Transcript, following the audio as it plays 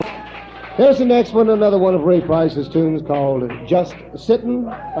Here's the next one, another one of Ray Price's tunes called Just Sittin'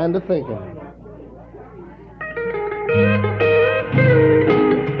 and A-Thinkin'.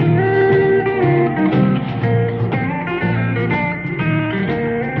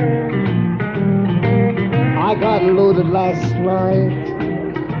 I got loaded last night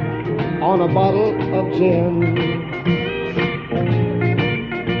on a bottle of gin,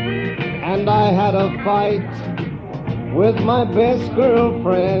 and I had a fight with my best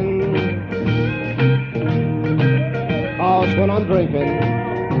girlfriend. 'Cause when I'm drinking,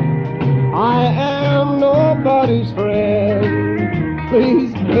 I am nobody's friend.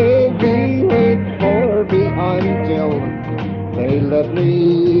 Please, baby, wait for me until they let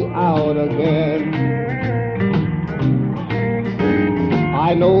me out again.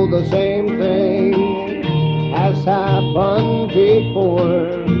 I know the same thing has happened before,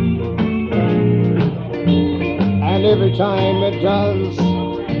 and every time it does,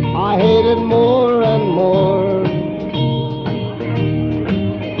 I hate it more and more.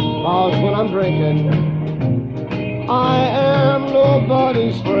 'Cause when I'm drinking, I am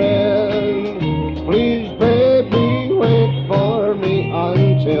nobody's friend. Please, baby, wait for me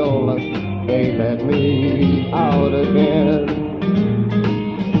until they let me out again.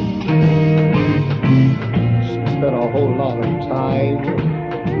 Spent a whole lot of time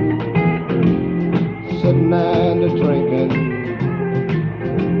sitting and drinking,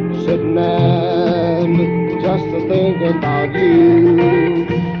 sitting and just thinking about you.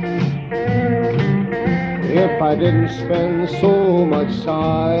 If I didn't spend so much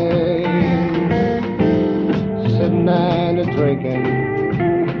time sitting and drinking,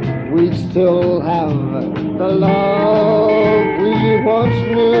 we'd still have the love we once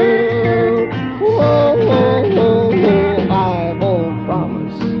knew. Whoa, whoa, whoa, whoa, I won't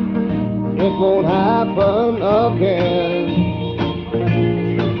promise it won't happen again.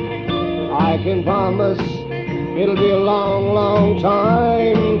 I can promise it'll be a long, long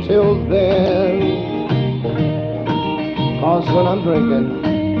time till then. 'Cause when I'm drinking,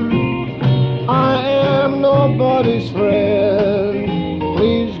 I am nobody's friend.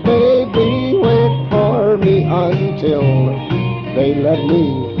 Please, baby, wait for me until they let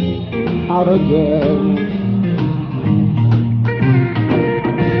me out again.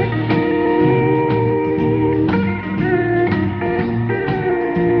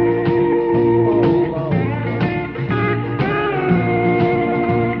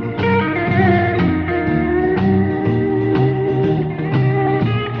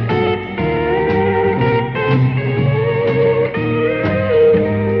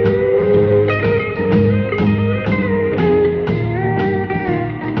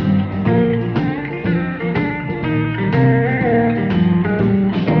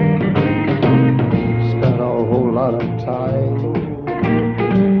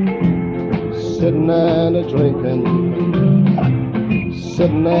 Sitting and drinking,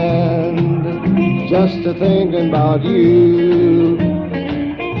 sitting and just thinking about you.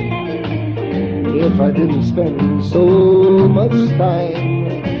 If I didn't spend so much time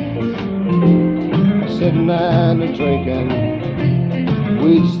sitting and drinking,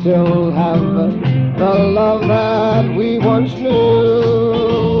 we'd still have the love that we once knew.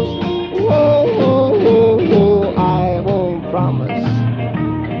 Whoa, whoa, whoa, whoa, I won't promise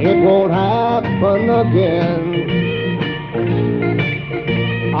it won't happen again.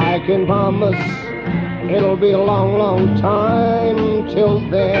 I can promise it'll be a long, long time till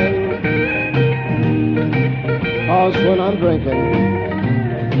then. 'Cause when I'm drinking,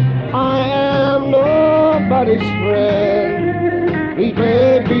 I am nobody's friend. Please,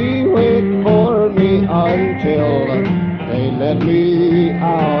 baby, wait for me until they let me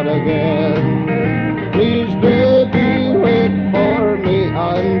out again. Please, baby, wait for me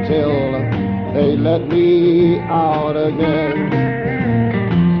until they let me out again.